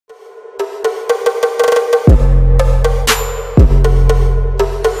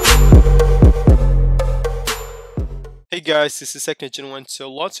guys, this is Second Gen 1. So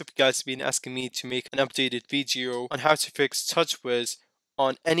lots of you guys have been asking me to make an updated video on how to fix TouchWiz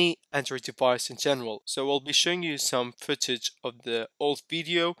on any Android device in general. So I'll be showing you some footage of the old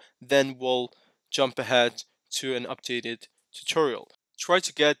video, then we'll jump ahead to an updated tutorial. Try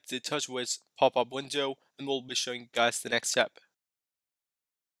to get the TouchWiz pop-up window and we'll be showing you guys the next step.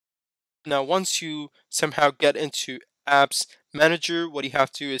 Now once you somehow get into Apps Manager, what you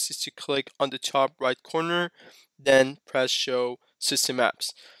have to do is to click on the top right corner, then press Show System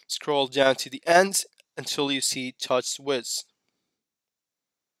Apps. Scroll down to the end until you see TouchWiz.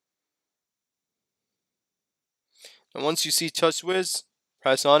 And once you see TouchWiz,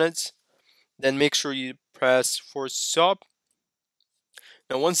 press on it, then make sure you press Force Stop.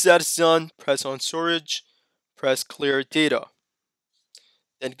 Now once that is done, press on Storage, press Clear Data.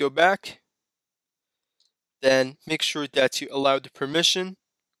 Then go back. Then make sure that you allow the permission.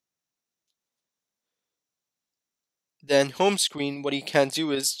 Then home screen, what you can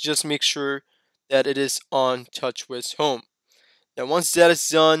do is just make sure that it is on TouchWiz Home. Now once that is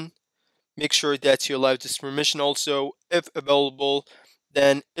done, make sure that you allow this permission also. If available,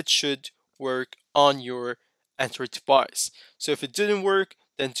 then it should work on your Android device. So if it didn't work,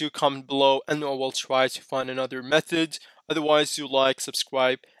 then do comment below and I will try to find another method. Otherwise, do like,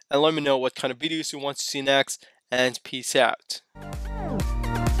 subscribe, and let me know what kind of videos you want to see next, and peace out.